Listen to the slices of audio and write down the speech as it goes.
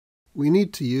We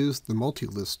need to use the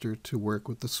multi-lister to work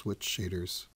with the switch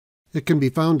shaders. It can be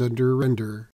found under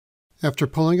Render. After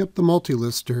pulling up the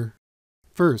multi-lister,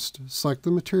 first select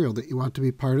the material that you want to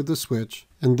be part of the switch,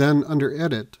 and then under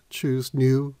Edit, choose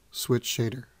New Switch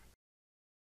Shader.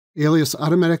 Alias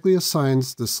automatically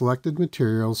assigns the selected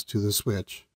materials to the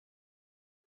switch.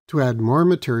 To add more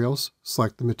materials,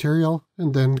 select the material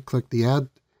and then click the Add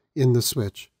in the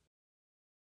switch.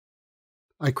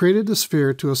 I created a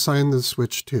sphere to assign the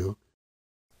switch to.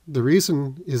 The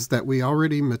reason is that we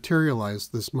already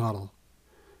materialized this model.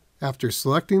 After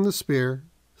selecting the sphere,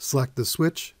 select the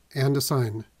switch and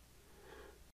Assign.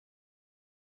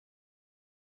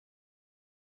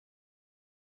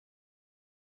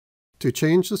 To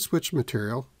change the switch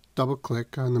material,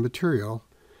 double-click on the material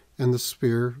and the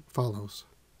sphere follows.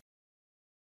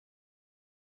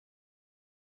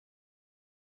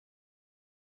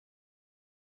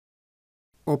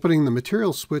 Opening the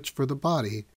material switch for the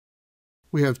body,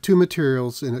 we have two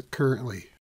materials in it currently.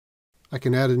 I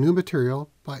can add a new material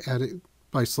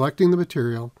by selecting the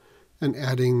material and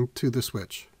adding to the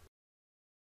switch.